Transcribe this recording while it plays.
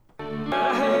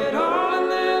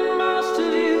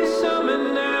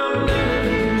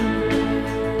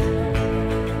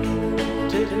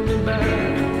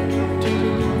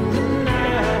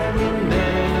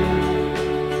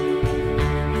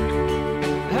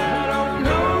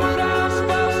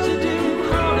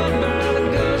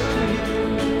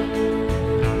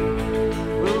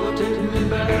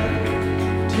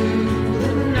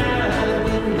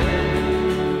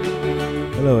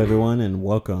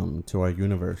welcome to our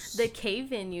universe. The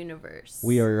Cave-In Universe.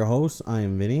 We are your hosts. I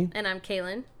am Vinny. And I'm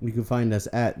Kaylin. You can find us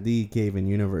at The Cave-In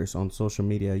Universe on social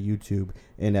media, YouTube,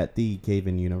 and at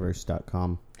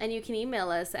thecaveinuniverse.com. And you can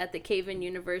email us at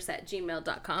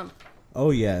thecaveinuniverse@gmail.com.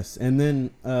 Oh, yes. And then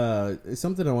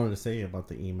something I wanted to say about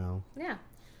the email. Yeah.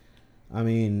 I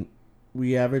mean,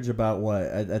 we average about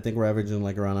what? I think we're averaging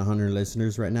like around 100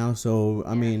 listeners right now. So,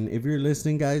 I mean, if you're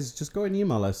listening, guys, just go ahead and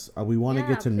email us. We want to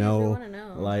get to know,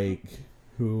 like,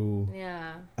 who...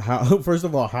 Yeah. How, first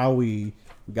of all, how we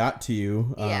got to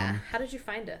you. Yeah. How did you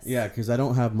find us? Yeah, because I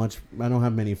don't have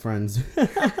many friends.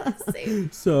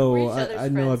 Same. So I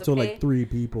know I've told like 3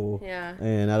 people. Yeah.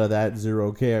 And out of that,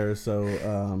 0 care. So,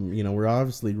 we're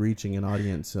obviously reaching an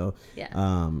audience. So,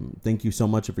 thank you so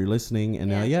much if you're listening. And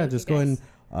just go ahead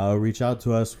and reach out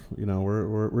to us. You know,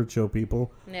 we're chill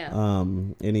people. Yeah.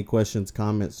 Any questions,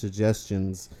 comments,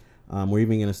 suggestions. We're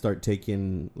even going to start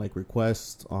taking like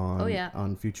requests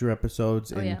on future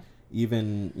episodes.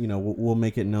 Even, we'll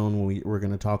make it known when we're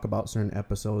going to talk about certain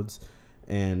episodes.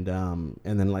 And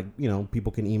then, like,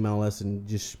 people can email us and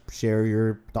just share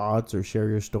your thoughts or share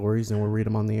your stories, and we'll read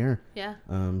them on the air. Yeah.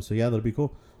 That'll be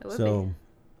cool. It would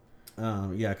be.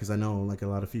 Because I know, like, a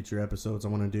lot of future episodes I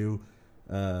want to do.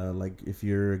 Like, if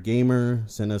you're a gamer,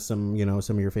 send us some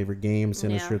of your favorite games.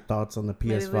 Send us your thoughts on the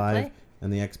PS5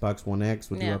 and the Xbox One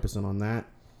X. We'll do an episode on that.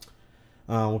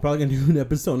 We're probably gonna do an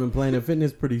episode on Planet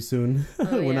Fitness pretty soon.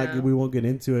 We won't get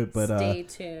into it, but stay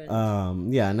tuned.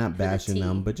 Not bashing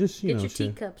them, but just get your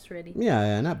teacups ready.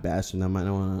 Yeah, not bashing them. I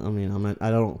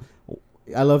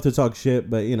love to talk shit,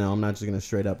 but I'm not just gonna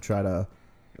straight up try to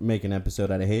make an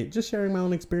episode out of hate. Just sharing my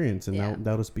own experience, and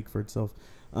that'll speak for itself.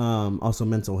 Also,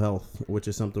 mental health, which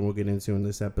is something we'll get into in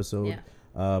this episode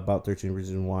about 13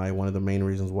 Reasons Why. One of the main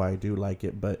reasons why I do like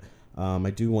it, but.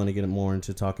 I do want to get more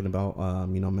into talking about,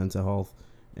 mental health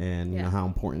and, how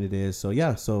important it is. So,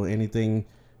 so anything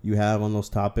you have on those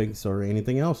topics or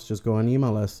anything else, just go and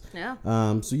email us. Yeah.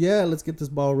 Let's get this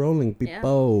ball rolling,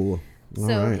 people. Yeah.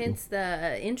 So, hence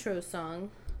the intro song.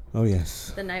 Oh,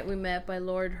 yes. The Night We Met by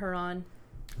Lord Huron.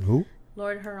 Who?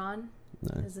 Lord Huron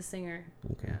is the singer.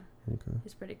 Okay. Yeah. Okay.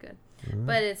 He's pretty good. Right.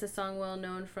 But it's a song well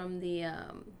known from the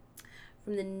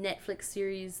Netflix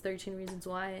series 13 Reasons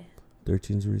Why.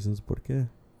 13 Reasons Por Qué.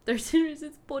 13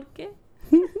 Reasons Por Qué.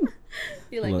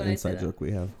 You like what inside joke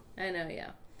we have. I know,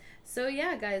 yeah. So,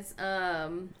 guys.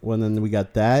 Well, then we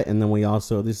got that, and then we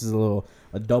also, this is a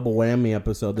double whammy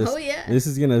episode. This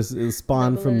is going to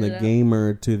spawn from the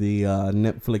gamer to the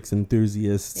Netflix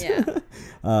enthusiast. Yeah.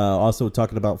 Also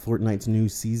talking about Fortnite's new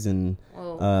season,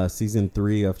 season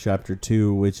 3 of chapter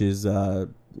 2, which is,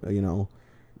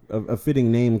 a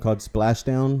fitting name called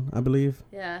Splashdown, I believe.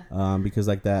 Yeah. Because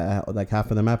like that, like half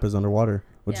of the map is underwater,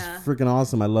 which is freaking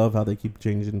awesome. I love how they keep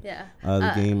changing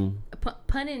the game.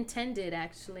 Pun intended,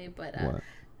 actually, but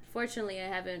fortunately, I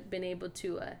haven't been able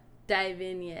to dive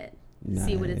in yet.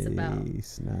 See what it's about.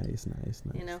 Nice.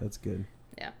 That's good.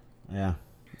 Yeah. Yeah.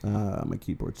 My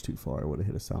keyboard's too far. I would have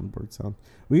hit a soundboard sound.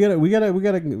 We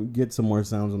gotta get some more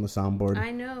sounds on the soundboard.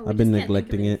 I know. I've been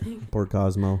neglecting it. Poor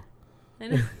Cosmo. I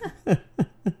know.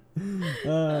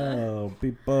 Oh,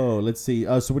 people. Let's see.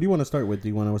 So what do you want to start with? Do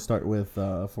you want to start with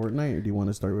Fortnite, or do you want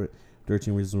to start with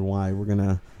 13 Reasons Why? We're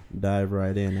gonna dive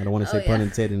right in. I don't want to say pun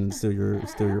intended and still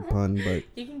your pun, but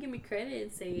you can give me credit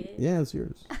and say it. Yeah, it's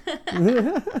yours.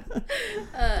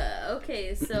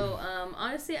 Okay, so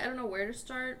honestly, I don't know where to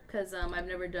start because I've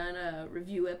never done a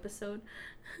review episode.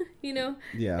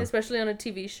 Especially on a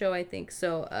TV show. I think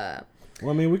so. Well,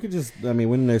 I mean, we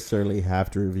wouldn't necessarily have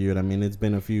to review it. I mean, it's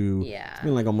been it's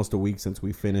been like almost a week since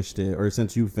we finished it, or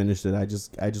since you finished it. I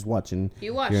just watching.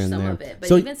 You watched some of it,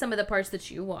 but even some of the parts that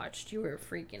you watched, you were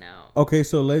freaking out. Okay,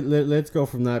 so let's go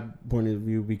from that point of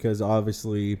view, because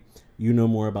obviously you know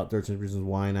more about 13 Reasons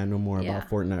Why, and I know more about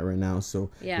Fortnite right now. So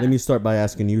let me start by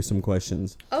asking you some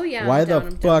questions. Oh, yeah. Why the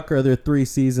fuck are there 3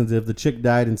 seasons if the chick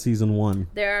died in season 1?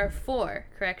 There are 4.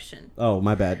 Correction. Oh,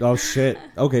 my bad. Oh, shit.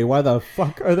 Okay, why the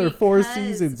fuck are there 4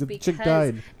 seasons if the chick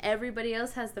died? Everybody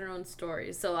else has their own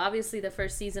stories. So obviously the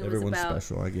first season was about... Everyone's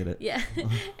special. I get it. Yeah.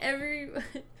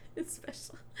 It's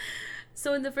special.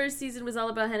 So in the first season was all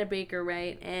about Hannah Baker,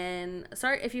 right? And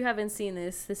sorry if you haven't seen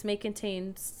this. This may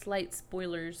contain slight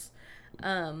spoilers.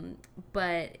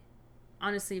 But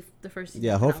honestly, the first season.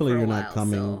 Yeah, hopefully you're not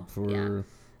coming for. Yeah.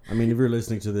 I mean, if you're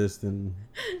listening to this, then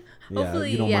you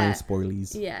don't mind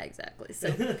spoilies. Yeah, exactly. So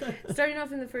starting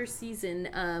off in the first season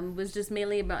was just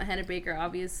mainly about Hannah Baker,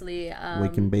 obviously.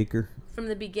 Waking Baker. From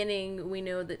the beginning, we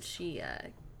know that she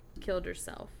killed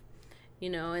herself,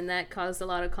 and that caused a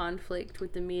lot of conflict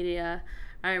with the media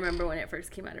I remember when it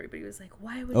first came out, everybody was like,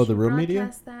 "Why would the you Real broadcast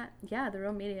Media? that?" Yeah, the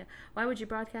Real Media. Why would you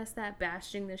broadcast that,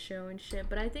 bashing the show and shit?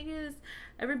 But I think it was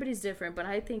everybody's different. But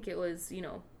I think it was,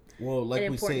 Well, like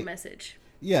an we important say, message.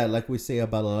 yeah, like we say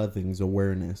about a lot of things,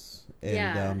 awareness.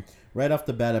 And right off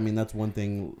the bat, I mean, that's one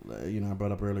thing, I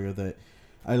brought up earlier that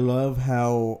I love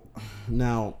how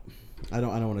now I don't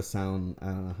want to sound,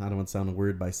 I don't want to sound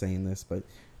weird by saying this, but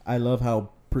I love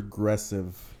how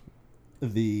progressive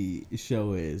the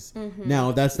show is. Mm-hmm.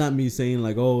 Now, that's not me saying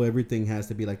like, oh, everything has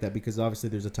to be like that, because obviously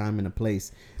there's a time and a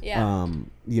place. Yeah.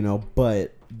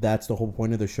 But that's the whole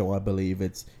point of the show, I believe.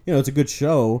 It's, it's a good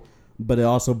show, but it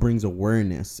also brings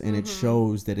awareness, and it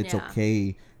shows that it's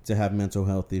okay to have mental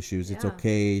health issues. It's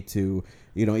okay to,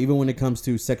 even when it comes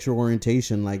to sexual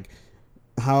orientation, like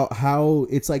how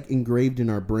it's like engraved in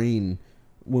our brain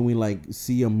when we like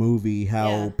see a movie,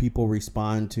 how people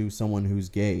respond to someone who's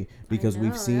gay, because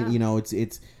we've seen,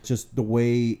 it's just the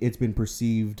way it's been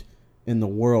perceived in the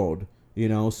world.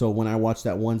 So when I watch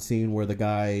that one scene where the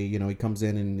guy, he comes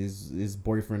in and his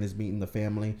boyfriend is meeting the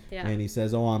family, and he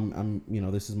says, "Oh, I'm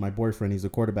this is my boyfriend. He's a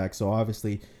quarterback." So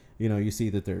obviously, you see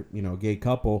that they're, a gay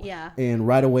couple. Yeah. And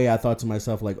right away I thought to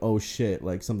myself, like, oh shit,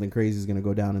 like something crazy is going to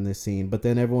go down in this scene. But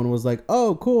then everyone was like,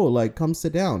 oh, cool. Like, come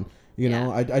sit down.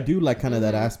 I do like kind of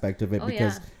that aspect of it,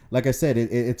 because like I said,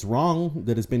 it's wrong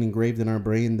that it's been engraved in our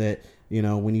brain that,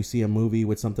 when you see a movie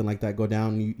with something like that go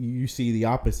down, you see the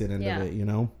opposite end of it,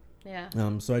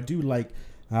 Yeah. So I do like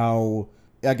how,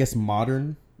 I guess,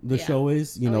 modern the show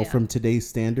is, from today's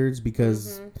standards,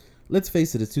 because let's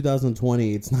face it, it's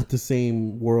 2020. It's not the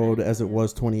same world as it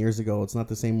was 20 years ago. It's not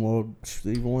the same world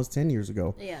it even was 10 years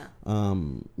ago. Yeah.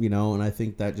 And I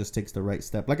think that just takes the right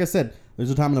step. Like I said,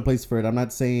 there's a time and a place for it. I'm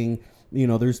not saying,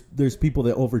 there's people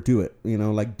that overdo it,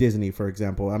 like Disney, for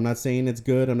example. I'm not saying it's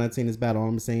good. I'm not saying it's bad. All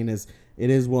I'm saying is it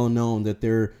is well known that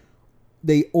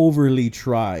they overly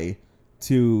try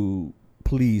to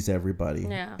please everybody.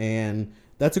 Yeah. And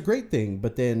that's a great thing.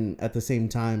 But then at the same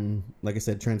time, like I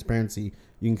said, transparency,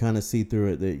 you can kind of see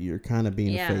through it that you're kind of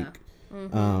being fake.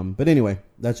 Mm-hmm. But anyway,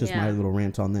 that's just my little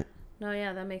rant on that. No,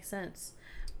 yeah, that makes sense.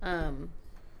 What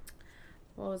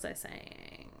was I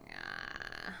saying?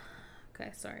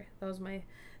 Okay, sorry. That was my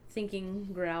thinking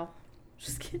growl.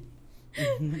 Just kidding.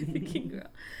 My thinking growl.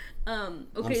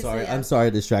 Okay, I'm sorry. So, I'm sorry I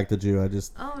distracted you. I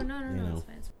just... Oh, no. It's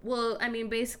fine. Well, I mean,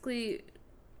 basically,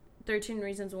 13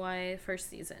 Reasons Why first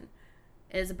season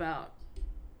is about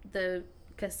the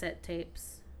cassette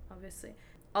tapes, obviously.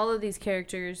 All of these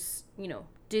characters,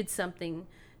 did something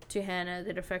to Hannah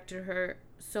that affected her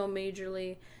so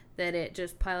majorly that it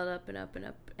just piled up and up and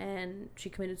up, and she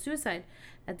committed suicide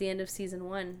at the end of season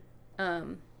 1.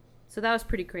 So that was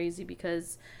pretty crazy,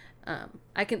 because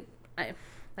like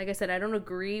I said, I don't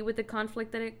agree with the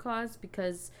conflict that it caused,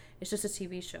 because it's just a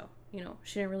TV show.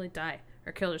 She didn't really die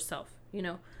or kill herself,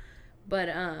 but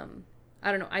I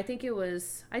don't know. I think it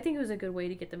was a good way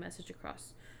to get the message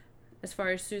across as far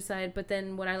as suicide. But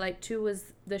then what I liked too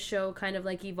was the show kind of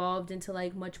like evolved into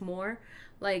like much more.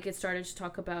 Like it started to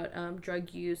talk about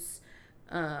drug use,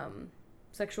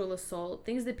 sexual assault,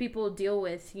 things that people deal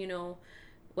with,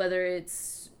 whether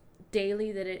it's daily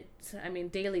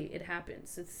it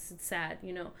happens. It's sad,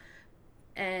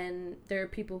 and there are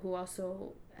people who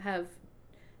also have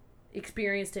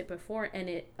experienced it before, and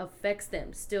it affects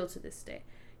them still to this day,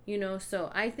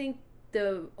 so I think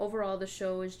the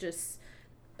show is just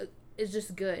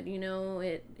good.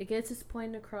 It gets its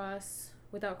point across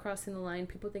without crossing the line.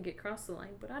 People think it crossed the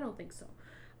line, but I don't think so.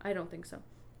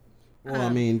 Well, I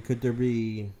mean, could there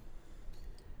be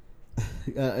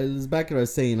it's back to what I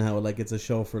was saying, how like it's a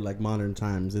show for like modern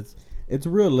times. It's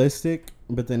realistic,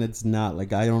 but then it's not.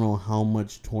 Like, I don't know how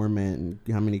much torment and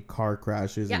how many car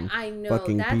crashes and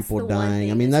fucking that's people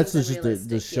dying. I mean, that's just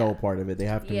the show part of it. They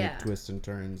have to make twists and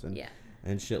turns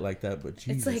and shit like that. But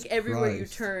Jesus, it's like everywhere you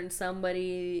turn,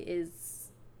 somebody is,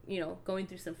 going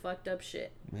through some fucked up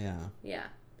shit. Yeah.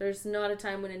 There's not a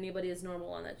time when anybody is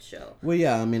normal on that show. Well,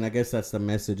 yeah, I mean, I guess that's the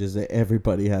message, is that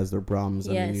everybody has their problems.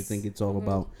 I mean, you think it's all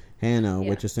about Hannah,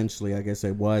 which essentially I guess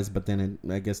it was, but then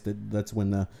I guess that's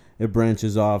when it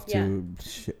branches off to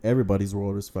everybody's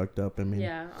world is fucked up. I mean,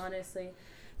 honestly,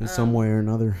 in some way or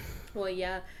another. Well,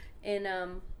 yeah, and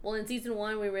in season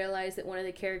 1 we realized that one of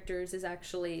the characters is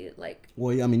actually like.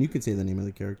 Well, yeah, I mean, you could say the name of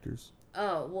the characters.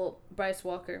 Oh well, Bryce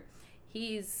Walker,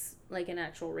 he's like an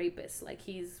actual rapist. Like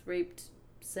he's raped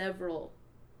several,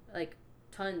 like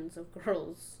tons of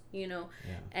girls,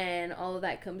 and all of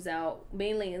that comes out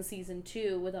mainly in season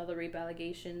 2 with all the rape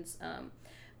allegations,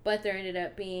 but there ended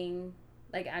up being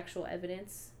like actual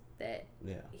evidence that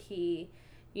he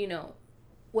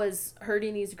was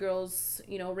hurting these girls,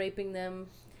 raping them,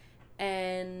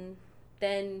 and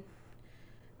then,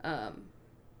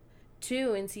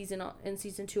 two in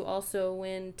season 2 also,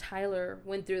 when Tyler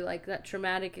went through like that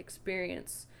traumatic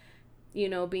experience, you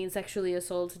know, being sexually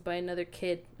assaulted by another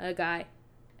kid, a guy,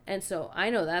 and so I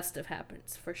know that stuff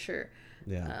happens for sure.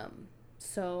 Yeah.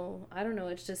 So I don't know.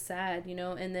 It's just sad, you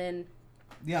know. And then.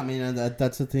 Yeah, I mean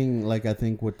that's the thing. Like I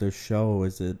think with the show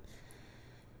is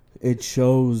it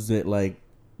shows that like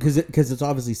because it's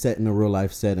obviously set in a real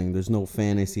life setting. There's no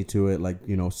fantasy to it, like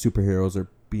you know superheroes or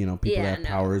you know people that have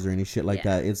powers or any shit like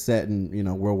that. It's set in you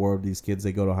know real world. These kids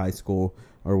they go to high school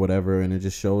or whatever, and it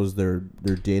just shows their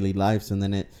daily lives. And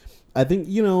then I think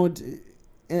you know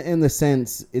in the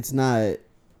sense it's not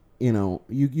you know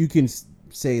you can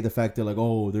say the fact that like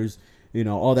oh there's you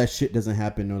know all that shit doesn't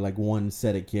happen to like one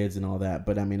set of kids and all that,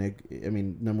 but I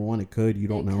mean number one it could, you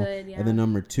don't know, yeah. And then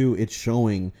number two it's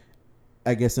showing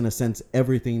I guess in a sense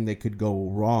everything that could go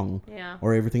wrong, yeah,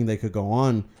 or everything that could go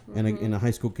on in a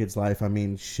high school kid's life. I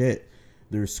mean shit,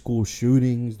 there's school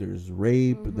shootings, there's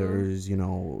rape, there's you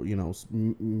know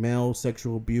male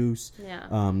sexual abuse,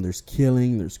 yeah, there's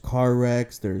killing, there's car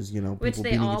wrecks, there's you know people which they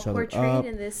beating all each other portrayed up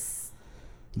in this.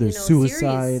 There's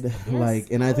suicide, yes, like,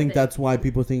 and I think that's why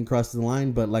people think crosses the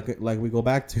line. But like we go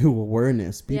back to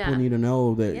awareness. People need to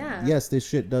know that yes, this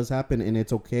shit does happen, and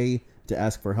it's okay to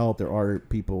ask for help. There are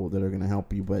people that are gonna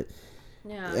help you, but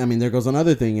I mean, there goes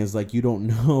another thing is like you don't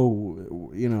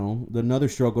know, you know, another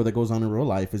struggle that goes on in real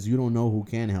life is you don't know who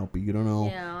can help you. You don't know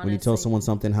when you tell someone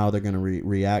something how they're gonna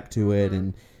react to it,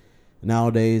 and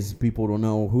nowadays people don't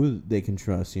know who they can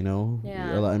trust, you know.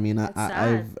 I mean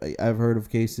I've heard of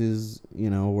cases,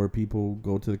 you know, where people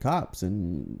go to the cops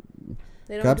and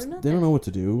they don't know what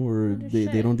to do, or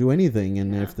they don't do anything,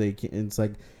 and if they can, it's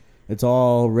like it's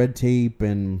all red tape,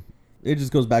 and it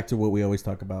just goes back to what we always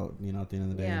talk about, you know, at the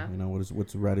end of the day, you know,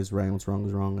 what's right is right and what's wrong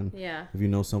is wrong, and if you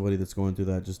know somebody that's going through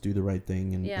that, just do the right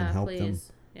thing and help them,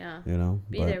 you know,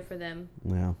 be there for them.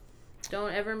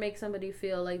 Don't ever make somebody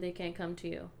feel like they can't come to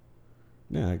you.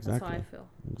 Yeah, exactly. That's how I feel.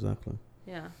 Exactly.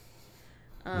 Yeah.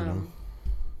 You know,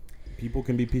 people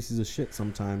can be pieces of shit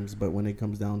sometimes, but when it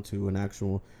comes down to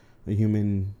a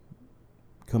human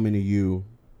coming to you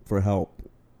for help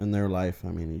in their life,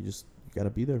 I mean, you got to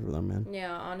be there for them, man.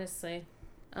 Yeah, honestly.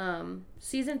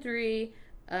 Season 3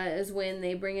 is when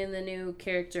they bring in the new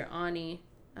character, Ani.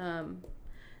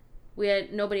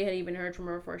 Nobody had even heard from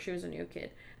her before. She was a new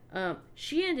kid.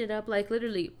 She ended up, like,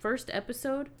 literally, first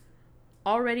episode,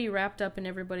 already wrapped up in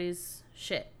everybody's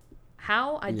shit.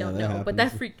 How? I don't know, happens. But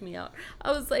that freaked me out.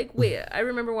 I was like, wait, I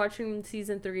remember watching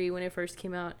season 3 when it first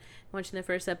came out, watching the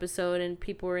first episode, and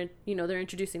people were, they're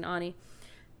introducing Ani.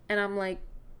 And I'm like,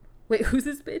 wait, who's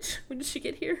this bitch? When did she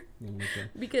get here? Okay.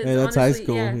 Because that's honestly,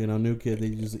 high school, new kid. They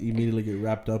just immediately get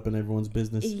wrapped up in everyone's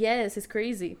business. Yes, it's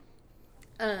crazy.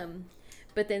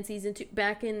 But then season 2,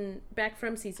 back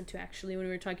from season 2, actually, when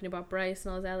we were talking about Bryce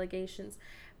and all his allegations,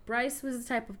 Bryce was the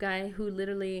type of guy who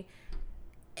literally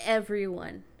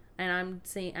everyone, and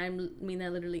I mean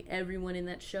that literally everyone in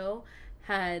that show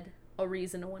had a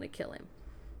reason to want to kill him,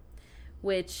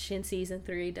 which in season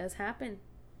 3 does happen.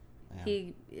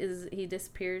 Yeah. He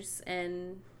disappears,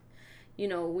 and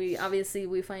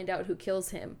we find out who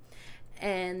kills him,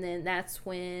 and then that's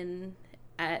when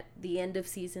at the end of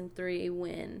season 3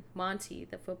 when Monty,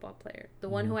 the football player, the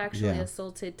one who actually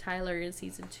assaulted Tyler in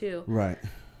season 2, right,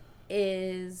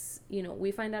 is,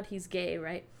 we find out he's gay,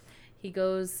 right? He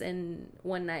goes, and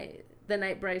one night, the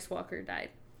night Bryce Walker died,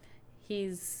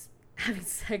 he's having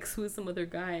sex with some other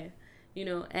guy,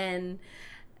 and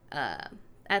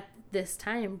at this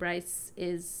time, Bryce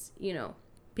is,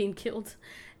 being killed,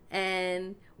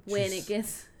 and when it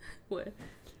gets, what?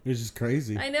 It's just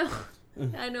crazy. I know.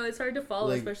 I know it's hard to follow,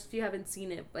 especially if you haven't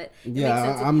seen it. But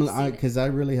because I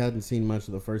really hadn't seen much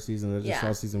of the first season. I just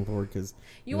saw season 4 because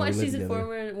you watched season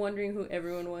 4 wondering who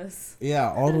everyone was. Yeah,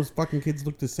 all those fucking kids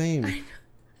look the same. I know.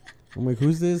 I'm like,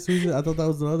 who's this? I thought that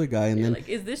was the other guy. And then, like,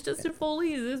 is this Justin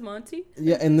Foley? Is this Monty?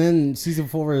 Yeah, and then season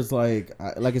 4 is like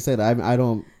I said,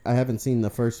 I haven't seen the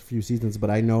first few seasons, but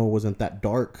I know it wasn't that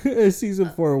dark as season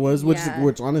 4 was, which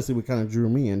honestly what kind of drew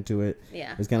me into it.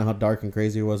 Yeah, it's kind of how dark and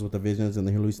crazy it was with the visions and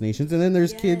the hallucinations. And then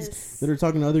there's kids that are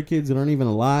talking to other kids that aren't even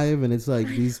alive, and it's like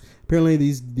apparently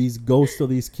these ghosts of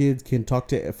these kids can talk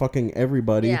to fucking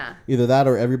everybody. Yeah. Either that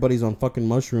or everybody's on fucking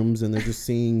mushrooms and they're just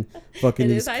seeing fucking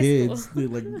these kids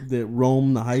that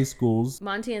roam the high schools.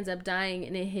 Monty ends up dying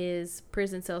in his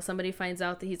prison cell. Somebody finds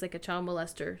out that he's like a child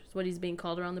molester. Is what he's being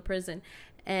called around the prison.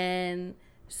 And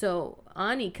so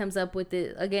Ani comes up with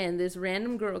it again. This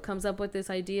random girl comes up with this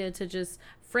idea to just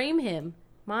frame him,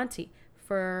 Monty,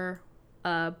 for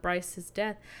Bryce's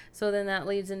death. So then that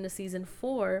leads into season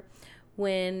 4.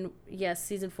 when, yes,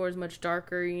 season 4 is much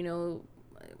darker, you know,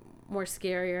 more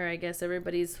scarier. I guess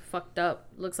everybody's fucked up.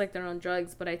 Looks like they're on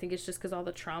drugs, but I think it's just because all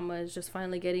the trauma is just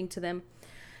finally getting to them.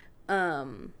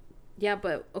 Yeah,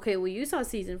 but okay, well, you saw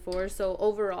season 4, so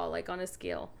overall, like on a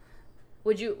scale,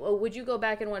 would you go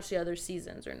back and watch the other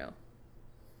seasons or no?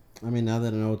 I mean, now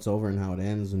that I know it's over and how it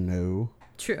ends, no.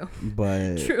 True.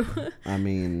 But true. I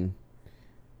mean,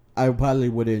 I probably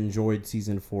would have enjoyed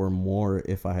season 4 more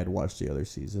if I had watched the other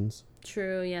seasons.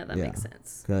 True. Yeah, that makes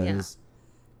sense. Yeah.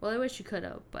 Well, I wish you could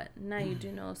have, but now you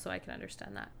do know, so I can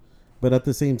understand that. But at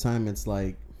the same time, it's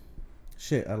like,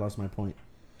 shit, I lost my point.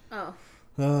 Oh.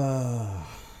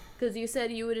 Because you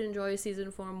said you would enjoy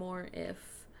season 4 more if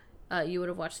you would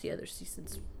have watched the other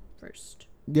seasons first.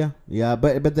 Yeah,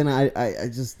 but then I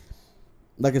just,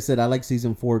 like I said, I like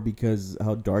season 4 because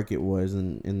how dark it was,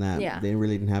 and that they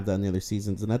really didn't have that in the other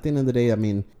seasons. And at the end of the day, I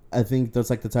mean, I think that's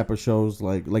like the type of shows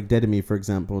like Dead to Me, for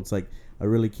example. It's like I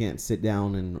really can't sit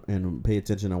down and pay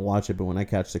attention and watch it, but when I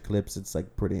catch the clips, it's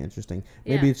like pretty interesting.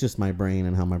 Maybe it's just my brain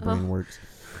and how my brain works.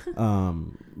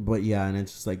 But yeah, and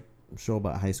it's just like a show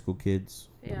about high school kids.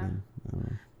 Yeah. I don't know.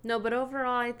 No, but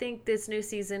overall, I think this new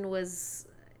season was,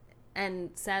 and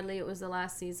sadly, it was the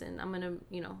last season. I'm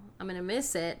gonna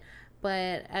miss it.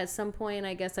 But at some point,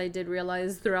 I guess I did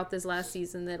realize throughout this last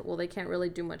season that, well, they can't really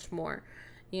do much more.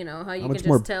 You know, how you can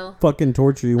just tell. Fucking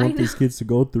torture you want these kids to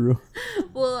go through.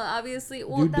 Well, obviously.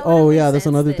 Well, dude, that's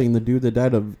another thing. The dude that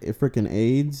died of freaking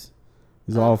AIDS.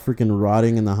 He's all freaking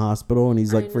rotting in the hospital, and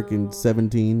he's like freaking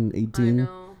 17, 18. I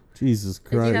know. Jesus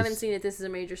Christ. If you haven't seen it, this is a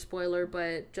major spoiler,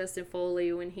 but Justin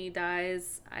Foley, when he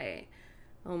dies,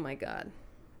 oh my God.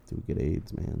 Dude, get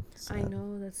AIDS, man. I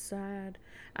know, that's sad.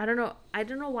 I don't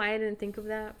know why I didn't think of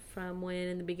that from when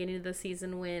in the beginning of the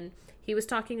season when he was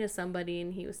talking to somebody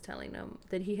and he was telling them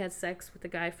that he had sex with a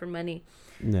guy for money.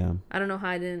 Yeah. I don't know how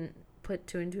I didn't put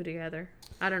 2 and 2 together.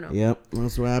 I don't know. Yep.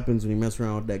 That's what happens when you mess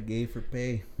around with that gay for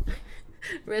pay.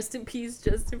 Rest in peace,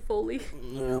 Justin Foley.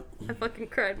 Yep. I fucking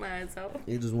cried my eyes out.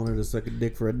 He just wanted to suck a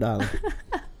dick for $1.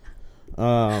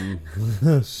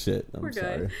 Shit. I'm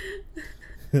sorry.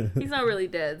 He's not really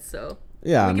dead, so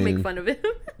yeah, we can make fun of him.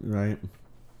 Right.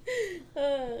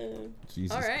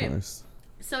 Jesus Christ.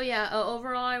 So yeah,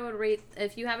 overall I would rate,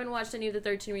 if you haven't watched any of the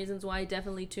 13 Reasons Why,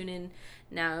 definitely tune in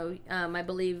now. I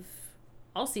believe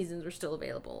all seasons are still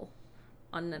available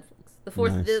on Netflix. The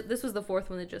fourth, nice. This was the 4th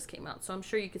one that just came out, so I'm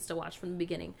sure you could still watch from the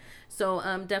beginning. So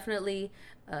definitely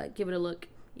give it a look.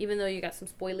 Even though you got some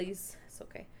spoilies, it's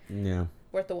okay. Yeah.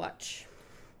 Worth a watch.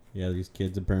 Yeah, these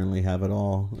kids apparently have it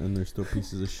all, and they're still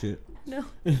pieces of shit. No.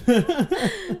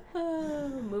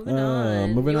 Moving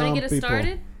on. You want to get us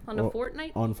started on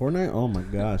Fortnite? On Fortnite? Oh my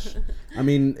gosh. I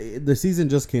mean, the season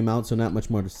just came out, so not much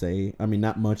more to say. I mean,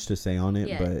 not much to say on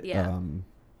it, but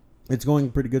it's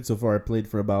going pretty good so far. I played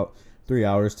for about 3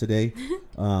 hours today.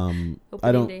 I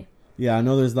don't. Day. Yeah, I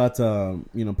know there's lots of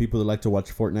people that like to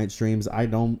watch Fortnite streams. I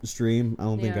don't stream. I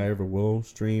don't think I ever will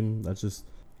stream. That's just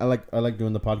I like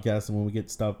doing the podcast, and when we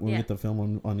get we get the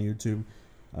film on YouTube.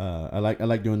 I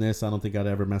like doing this. I don't think I'd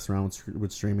ever mess around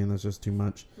with streaming. That's just too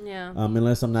much. Yeah.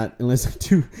 Unless I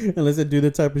do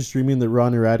the type of streaming that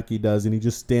Ron Radke does, and he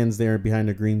just stands there behind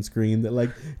a green screen that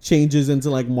like changes into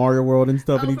like Mario World and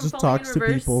stuff, and he just talks to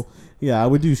people. Yeah, I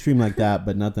would do stream like that,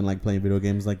 but nothing like playing video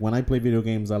games. Like when I play video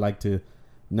games, I like to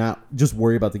not just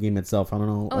worry about the game itself. I don't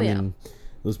know. I mean,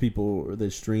 those people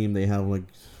that stream, they have like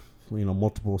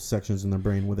multiple sections in their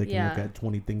brain where they can look at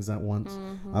 20 things at once.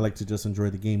 Mm-hmm. I like to just enjoy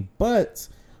the game, but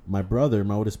my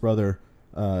oldest brother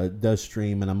does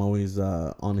stream, and I'm always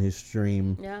on his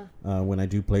stream when I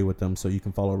do play with them. So you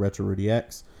can follow Retro Rudy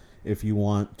X if you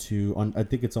want to. I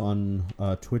think it's on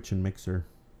Twitch and Mixer.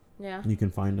 Yeah, you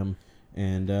can find them,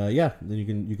 and then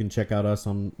you can check out us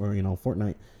on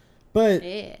Fortnite. But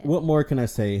what more can I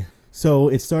say? So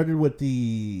it started with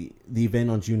the event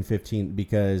on June 15th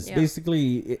because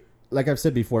basically, like I've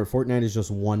said before, Fortnite is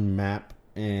just one map.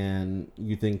 And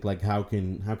you think like how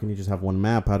can you just have one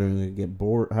map? How do you get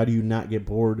bored? How do you not get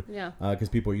bored? Yeah. Because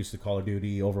people are used to Call of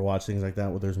Duty, Overwatch, things like that,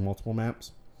 where there's multiple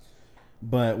maps.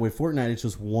 But with Fortnite, it's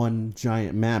just one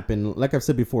giant map, and like I've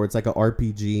said before, it's like a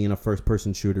RPG and a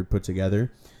first-person shooter put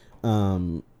together.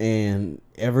 And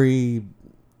every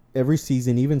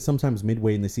season, even sometimes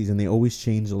midway in the season, they always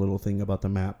change a little thing about the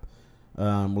map.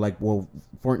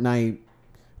 Fortnite.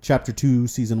 Chapter 2,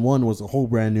 Season 1 was a whole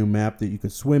brand new map that you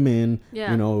could swim in.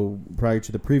 Yeah. Prior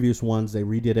to the previous ones, they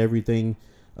redid everything.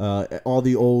 All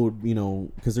the old,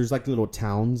 because there's like little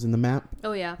towns in the map.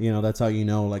 Oh, yeah. That's how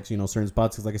certain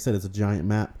spots. Because like I said, it's a giant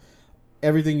map.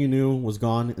 Everything you knew was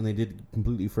gone, and they did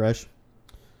completely fresh.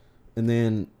 And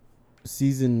then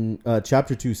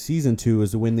chapter 2 season 2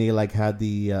 is when they like had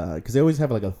the because they always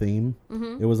have like a theme.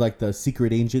 It was like the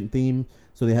secret agent theme,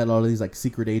 so they had all of these like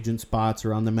secret agent spots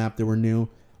around the map that were new.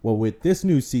 Well, with this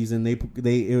new season,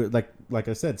 like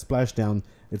I said, Splashdown,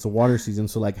 it's a water season,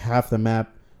 so like half the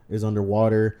map is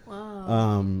underwater.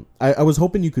 Wow. I was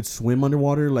hoping you could swim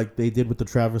underwater like they did with the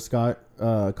Travis Scott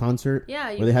concert.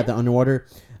 Yeah, where they had the underwater.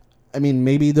 I mean,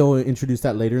 maybe they'll introduce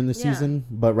that later in the season,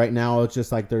 but right now it's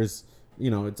just like there's,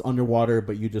 it's underwater,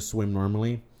 but you just swim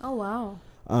normally. Oh, wow.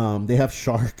 They have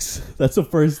sharks. That's the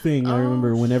first thing I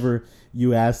remember whenever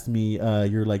you asked me,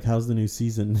 you're like, how's the new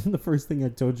season? The first thing I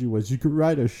told you was you could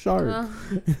ride a shark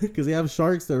because they have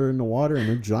sharks that are in the water and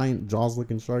they're giant jaws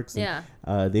looking sharks. And,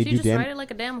 they do ride it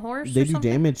like a damn horse. They do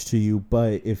damage to you,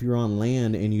 but if you're on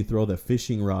land and you throw the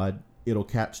fishing rod, it'll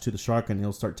catch to the shark and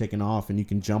it'll start taking off and you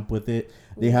can jump with it.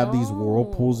 They have these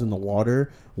whirlpools in the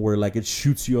water where like it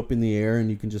shoots you up in the air and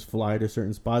you can just fly to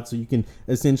certain spots, so you can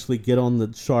essentially get on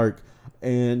the shark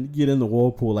and get in the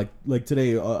whirlpool like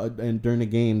today and during the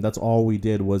game. That's all we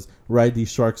did was ride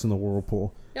these sharks in the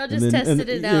whirlpool. Y'all just tested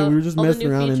it out. We were just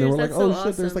messing around and they were like, so shit,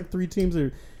 awesome. There's like 3 teams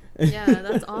there. Yeah,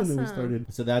 that's awesome. And then we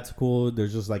started. So that's cool.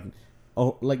 There's just like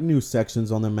new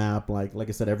sections on the map. Like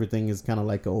I said, everything is kind of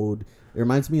like old. It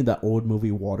reminds me of that old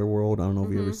movie Waterworld. I don't know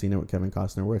if you've ever seen it with Kevin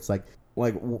Costner, where it's like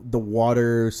the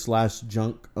water /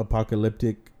 junk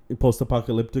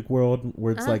post-apocalyptic world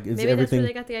where it's like it's maybe everything.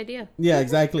 That's where they got the idea. Yeah,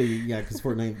 exactly. Yeah, because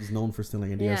Fortnite is known for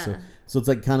stealing ideas. Yeah. So it's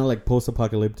like kind of like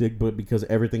post-apocalyptic, but because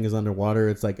everything is underwater,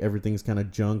 it's like everything's kind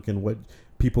of junk and what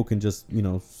people can just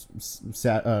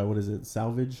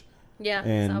salvage. Yeah,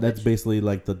 and salvage. That's basically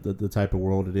like the type of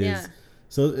world it is. Yeah.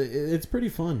 So it's pretty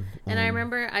fun. And I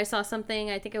remember I saw something,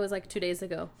 I think it was like 2 days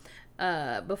ago,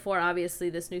 before obviously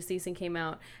this new season came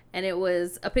out, and it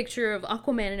was a picture of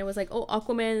Aquaman, and it was like, oh,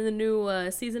 Aquaman in the new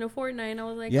season of Fortnite, and I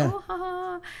was like, oh, ha,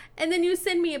 ha. And then you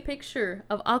send me a picture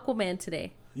of Aquaman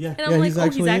today. Yeah, and I'm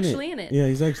like, he's actually in it. Yeah,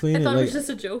 he's actually in it. I thought it was just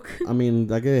a joke. I mean,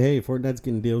 like, hey, Fortnite's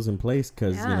getting deals in place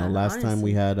because, last time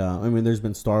we had, there's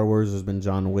been Star Wars, there's been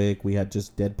John Wick, we had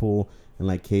just Deadpool and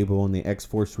like Cable and the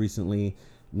X-Force recently.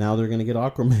 Now they're going to get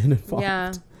Aquaman involved.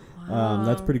 Yeah. Wow.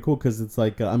 That's pretty cool because it's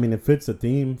like, it fits a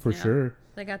theme for sure.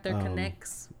 They got their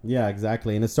connects. Yeah,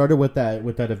 exactly. And it started with that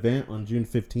event on June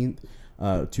 15th,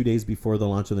 2 days before the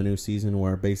launch of the new season,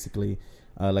 where basically,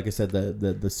 like I said,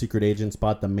 the secret agent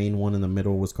spot, the main one in the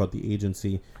middle, was called the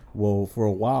Agency. Well, for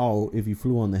a while, if you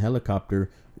flew on the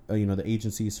helicopter, the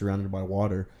agency is surrounded by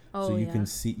water. So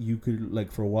you could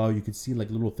like for a while you could see like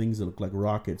little things that look like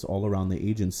rockets all around the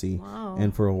agency. Wow.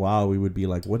 And for a while we would be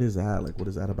like, what is that? Like, what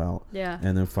is that about? Yeah.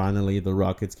 And then finally the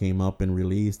rockets came up and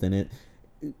released, and it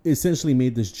essentially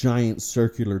made this giant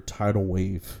circular tidal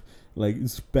wave. Like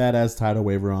it's badass tidal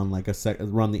wave around like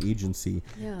around the agency.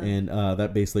 Yeah. And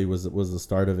that basically was the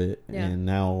start of it. Yeah. And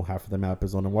now half of the map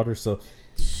is underwater. So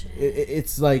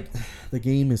it's like the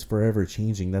game is forever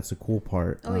changing. That's the cool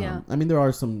part. Oh yeah. There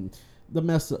are the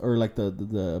mess or like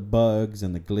the bugs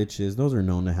and the glitches. Those are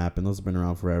known to happen. Those have been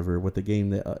around forever. With the game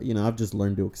that I've just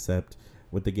learned to accept.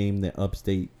 With the game that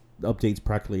updates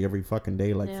practically every fucking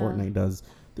day, like Fortnite does.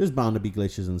 There's bound to be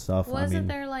glitches and stuff. Wasn't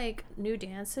there like new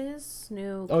dances,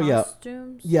 new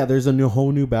costumes? Yeah, there's a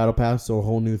whole new battle pass, so a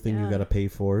whole new thing you got to pay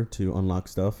for to unlock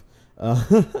stuff. That's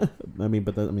how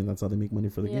they make money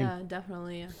for the game. Yeah,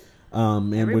 definitely.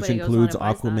 And which includes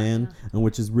Aquaman, and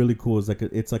which is really cool. Is like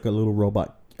it's like a little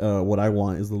robot. What I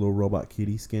want is the little robot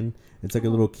kitty skin. It's like a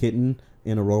little kitten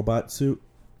in a robot suit.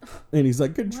 And he's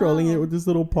like controlling it with his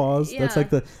little paws. Yeah. That's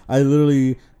like I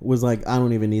literally was like, I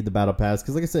don't even need the battle pass.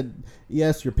 Because like I said,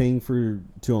 yes, you're paying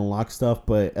to unlock stuff.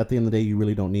 But at the end of the day, you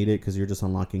really don't need it. Because you're just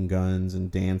unlocking guns and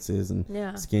dances and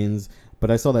skins. But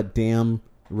I saw that damn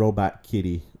robot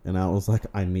kitty. And I was like,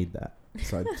 I need that.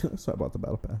 So I bought the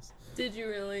battle pass. Did you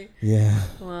really? Yeah.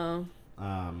 Wow.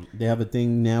 They have a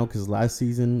thing now. Because last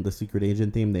season, the secret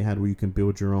agent theme they had where you can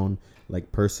build your own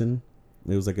like person.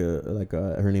 It was like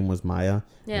her name was Maya.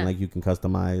 Yeah. And like you can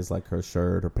customize like her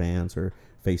shirt, her pants, her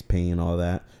face paint, all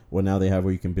that. Well, now they have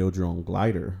where you can build your own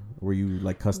glider, where you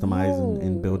like customize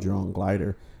and build your own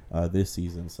glider this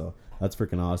season. So that's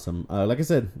freaking awesome. Like I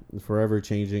said, forever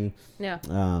changing. Yeah.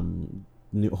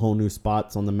 Whole new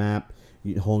spots on the map,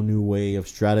 whole new way of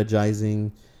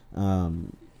strategizing. Now,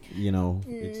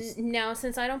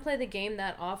 since I don't play the game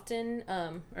that often,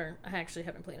 or I actually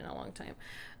haven't played it in a long time,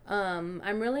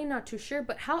 I'm really not too sure,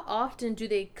 but how often do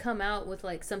they come out with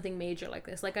like something major like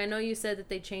this? Like I know you said that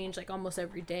they change like almost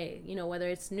every day, you know, whether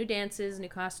it's new dances, new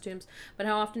costumes, but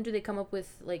how often do they come up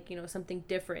with like, you know, something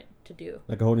different to do?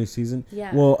 Like a whole new season?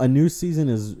 Yeah. Well, a new season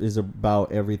is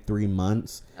about every 3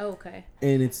 months. Oh, okay.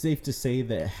 And it's safe to say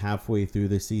that halfway through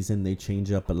the season they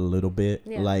change up a little bit.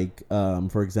 Yeah. Like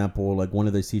for example, like one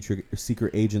of the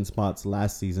secret agent spots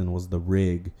last season was the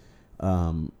rig.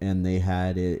 And they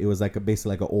had it was like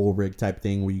basically like an old rig type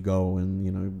thing where you go and,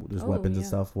 you know, there's weapons and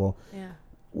stuff. Well,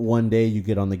 one day you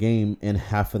get on the game and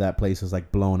half of that place is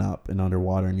like blown up and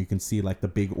underwater, and you can see like the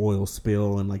big oil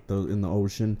spill and like in the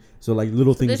ocean. So like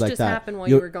little things like that. This just happened while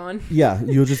you were gone. Yeah,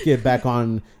 you'll just get back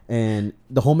on and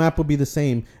the whole map will be the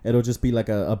same. It'll just be like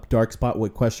a dark spot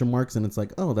with question marks, and it's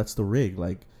like, oh, that's the rig.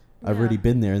 Like I've already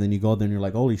been there, and then you go there and you're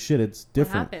like, holy shit, it's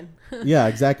different. What happened? Yeah,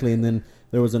 exactly. And then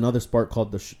there was another spot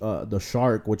called the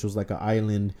Shark, which was like an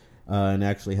island, and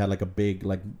actually had like a big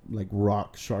like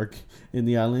rock shark in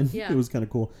the island. Yeah. It was kind of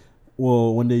cool.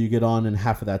 Well, one day you get on and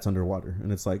half of that's underwater,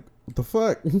 and it's like, what the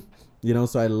fuck? You know,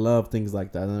 so I love things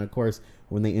like that. And then of course,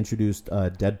 when they introduced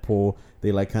Deadpool,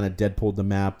 they like kind of Deadpooled the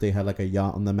map. They had like a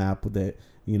yacht on the map that,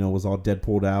 you know, was all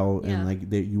Deadpooled out, and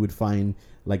like you would find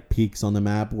like peaks on the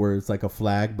map where it's like a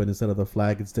flag, but instead of the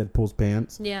flag, it's Deadpool's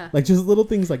pants. Yeah, like just little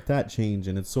things like that change,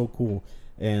 and it's so cool.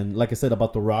 And like I said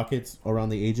about the rockets around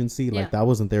the agency, like that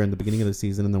wasn't there in the beginning of the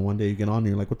season, and then one day you get on and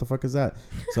you're like, what the fuck is that?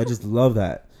 So I just love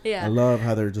that. I love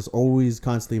how they're just always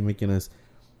constantly making us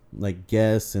like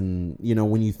guess, and you know,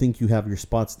 when you think you have your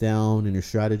spots down and your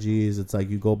strategies, it's like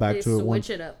you go back to it.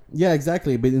 Switch it up. Yeah,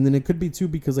 exactly. But and then it could be too,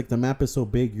 because like the map is so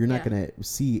big, you're not gonna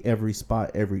see every spot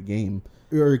every game,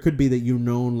 or it could be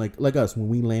that like us, when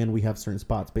we land, we have certain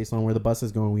spots based on where the bus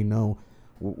is going. We know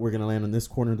we're gonna land in this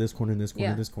corner, this corner, this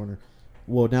corner, this corner.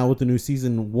 Well, now with the new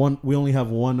season, we only have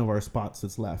one of our spots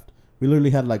that's left. We literally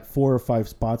had like 4 or 5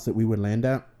 spots that we would land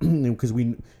at, because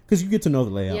you get to know the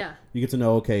layout. Yeah. You get to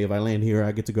know, okay, if I land here,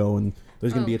 I get to go, and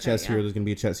there's gonna be a chest here, there's gonna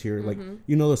be a chest here. Mm-hmm. Like,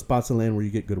 you know, the spots to land where you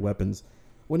get good weapons.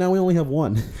 Well, now we only have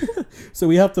one, so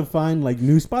we have to find like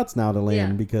new spots now to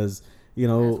land, because, you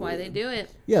know, that's why they do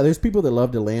it. Yeah, there's people that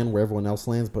love to land where everyone else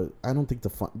lands, but I don't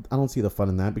see the fun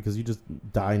in that, because you just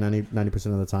die 90%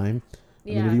 of the time. I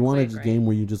mean, if you want a game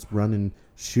where you just run and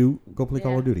shoot, go play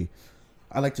Call of Duty.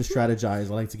 I like to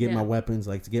strategize. I like to get my weapons.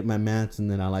 I like to get my mats, and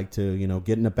then I like to, you know,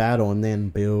 get in a battle and then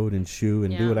build and shoot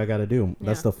and do what I got to do.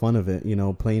 That's the fun of it, you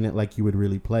know, playing it like you would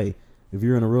really play. If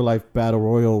you're in a real life battle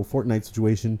royal Fortnite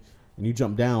situation and you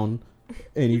jump down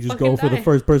and you just go for the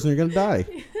first person, you're gonna die.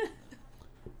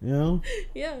 You know?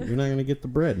 Yeah. You're not gonna get the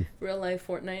bread. Real life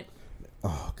Fortnite.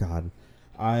 Oh God.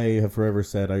 I have forever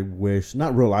said I wish,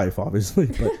 not real life obviously,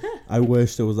 but I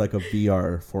wish there was like a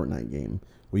VR Fortnite game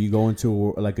where you go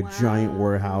into like a giant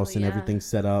warehouse and everything's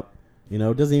set up. You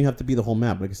know, it doesn't even have to be the whole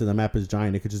map. Like I said, the map is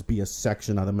giant. It could just be a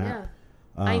section of the map.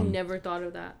 Yeah. I never thought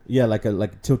of that. Yeah,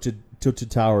 like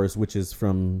Tilted Towers, which is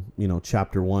from, you know,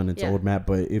 chapter 1. It's old map,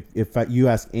 but if you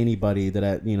ask anybody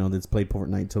that's played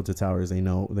Fortnite, Tilted Towers, they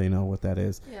know what that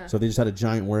is. Yeah. So they just had a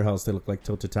giant warehouse that looked like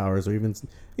Tilted Towers, or even,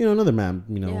 you know, another map.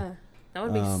 You know. Yeah. That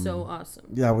would be so awesome.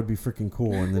 Yeah, that would be freaking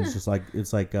cool. And then it's just like,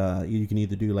 you can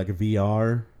either do like a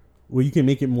VR. Well, you can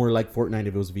make it more like Fortnite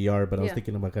if it was VR, but I was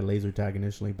thinking of like a laser tag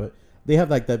initially. But they have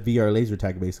like that VR laser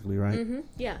tag basically, right? Mm-hmm.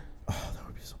 Yeah. Oh, that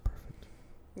would be so perfect.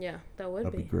 Yeah,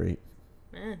 that'd be great.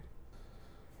 Man.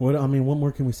 What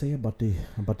more can we say about the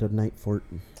Night Fort?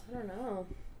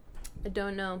 I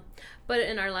don't know. But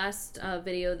in our last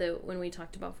video, that when we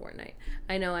talked about Fortnite,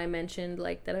 I know I mentioned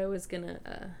like that I was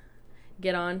gonna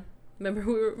get on.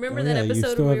 Remember that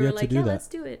episode where we were like, let's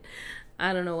do it.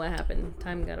 I don't know what happened.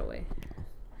 Time got away.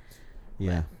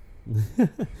 Yeah.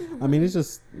 I mean, it's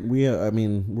just we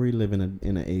live in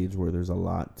an age where there's a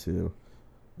lot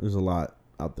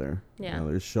out there. Yeah. You know,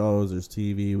 there's shows, there's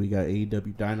TV. We got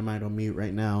AEW Dynamite on mute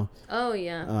right now. Oh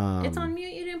yeah. It's on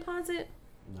mute. You didn't pause it?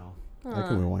 No. I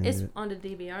can rewind it. It's on the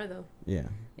DVR though. Yeah.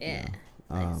 Yeah.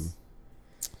 Nice.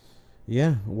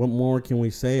 Yeah. What more can we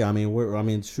say? I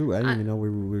mean, shoot. I didn't even know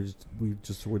we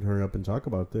just would hurry up and talk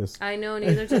about this. I know,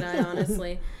 neither did I,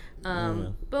 honestly.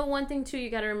 But one thing too, you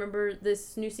got to remember,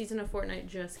 this new season of Fortnite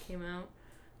just came out,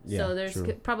 so there's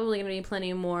probably going to be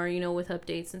plenty more, you know, with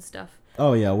updates and stuff.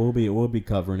 Oh yeah, we'll be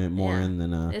covering it more, and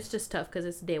then it's just tough because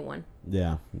it's day 1.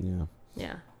 Yeah.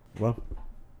 Well,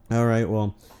 all right.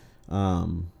 Well,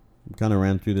 kind of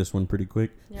ran through this one pretty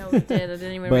quick. Yeah, we did. I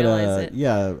didn't even realize it.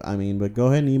 Yeah, I mean, but go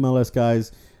ahead and email us,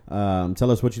 guys. Tell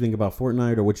us what you think about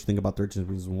Fortnite or what you think about 13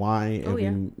 Reasons Why. If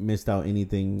you missed out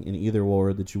anything in either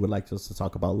war that you would like us to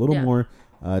talk about a little more,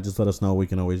 just let us know. We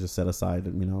can always just set aside,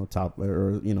 top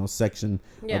or section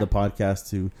of the podcast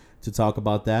to talk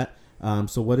about that.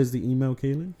 So what is the email,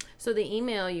 Kaylin? So the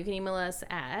email, you can email us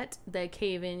at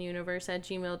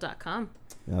thecaveiniuniverse@gmail.com.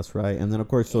 That's right. And then, of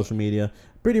course, social media.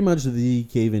 Pretty much the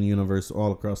Cave In Universe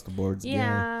all across the boards.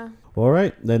 Yeah. All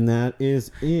right. Then that is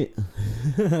it.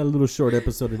 A little short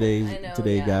episode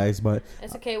today, guys. But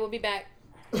it's okay. We'll be back.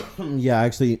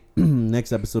 Actually,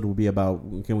 next episode will be about,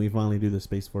 can we finally do the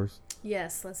Space Force?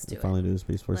 Yes, let's do it. Finally do the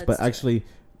Space Force. But actually,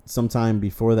 sometime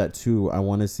before that, too, I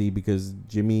want to see, because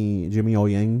Jimmy O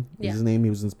Yang is his name.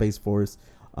 He was in Space Force.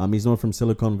 He's known from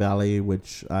Silicon Valley,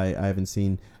 which I haven't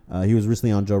seen. He was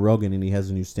recently on Joe Rogan, and he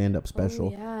has a new stand-up special.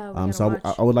 So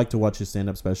I would like to watch his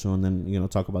stand-up special, and then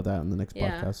talk about that in the next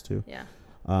podcast too.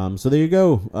 So there you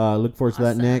go. Look forward to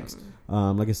that next.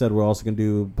 Like I said, we're also gonna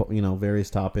do various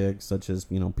topics such as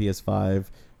PS5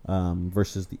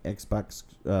 versus the Xbox.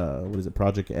 What is it,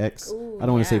 Project X? Ooh, I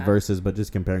don't want to say versus, but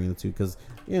just comparing the two, because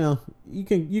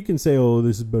you can say, oh,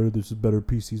 this is better,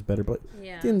 PC's better, but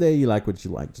at the end of the day, you like what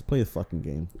you like. Just play the fucking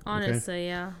game. Honestly,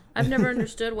 yeah. I've never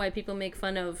understood why people make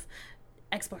fun of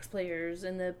Xbox players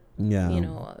and the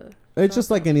it's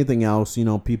just like anything else.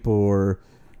 People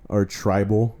are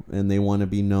tribal, and they want to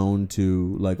be known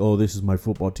to, like, oh, this is my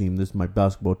football team, this is my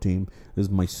basketball team, this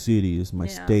is my city, this is my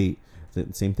state.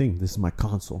 Same thing. This is my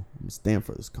console. I'm stand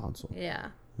for this console. Yeah.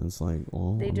 And it's like,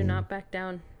 well, they do not back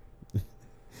down.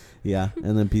 Yeah,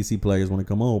 and then PC players want to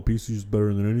come, oh, PC is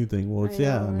better than anything. Well, it's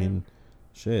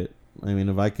shit. I mean,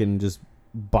 if I can just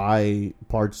buy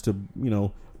parts to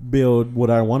build what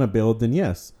I want to build, then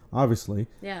yes, obviously.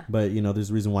 Yeah. But there's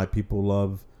a reason why people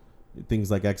love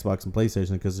things like Xbox and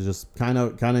PlayStation, because it's just kind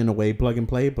of in a way plug and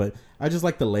play. But I just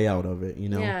like the layout of it.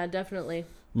 Yeah, definitely.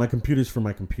 My computer's for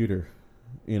my computer.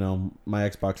 My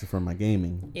Xbox is for my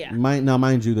gaming. Yeah. Now,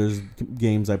 mind you, there's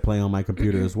games I play on my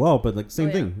computer as well, but like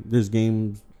same thing. There's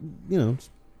games, Yeah.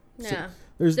 So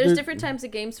there's different types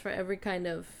of games for every kind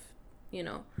of,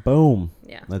 Boom.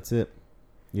 Yeah. That's it.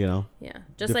 Yeah.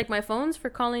 Just like my phone's for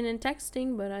calling and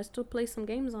texting, but I still play some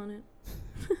games on it.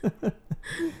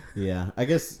 Yeah. I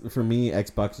guess for me,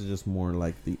 Xbox is just more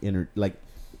like the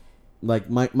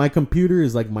like my computer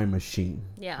is like my machine.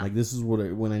 Yeah. Like this is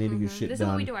when I need to get shit done. This is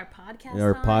what we do our podcast.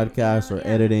 Or podcast or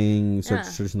editing,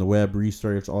 searching the web,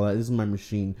 research, all that. This is my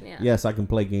machine. Yeah. Yes, I can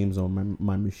play games on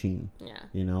my machine.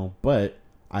 Yeah. But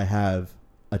I have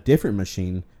a different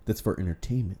machine that's for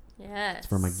entertainment. Yes. It's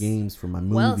for my games, for my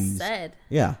movies. Well said.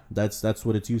 Yeah, that's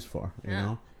what it's used for. You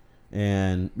know.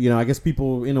 And I guess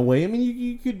people, in a way, I mean,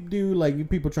 you could do like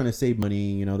people trying to save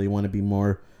money. They want to be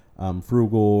more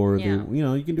frugal, or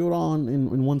you can do it all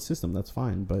in one system. That's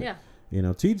fine, but at the end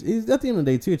of the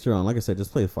day, to each your own. Like I said,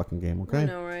 just play the fucking game, okay? I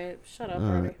know, right? Shut up,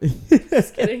 right.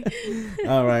 Just kidding.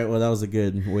 All right, well, that was a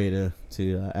good way to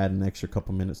add an extra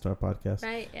couple minutes to our podcast.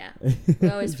 Right? Yeah, we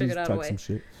always figured out a way. Some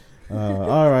shit.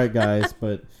 All right, guys,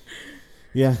 but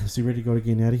yeah, so you ready to go to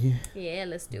getting out of here? Yeah,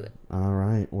 let's do it. All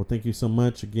right, well, thank you so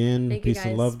much again. Peace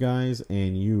and love, guys,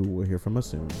 and you will hear from us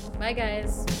soon. Bye,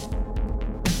 guys.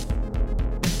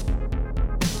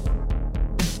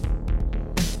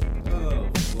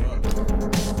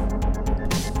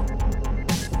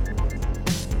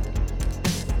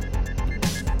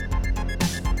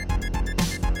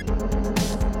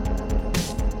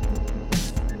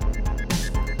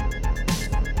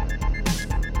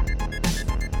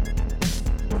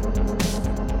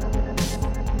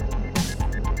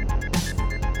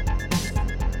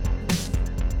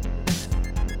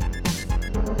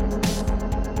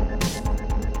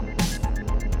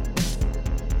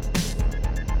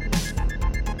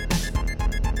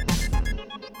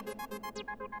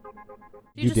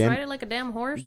 You just ride it like a damn horse?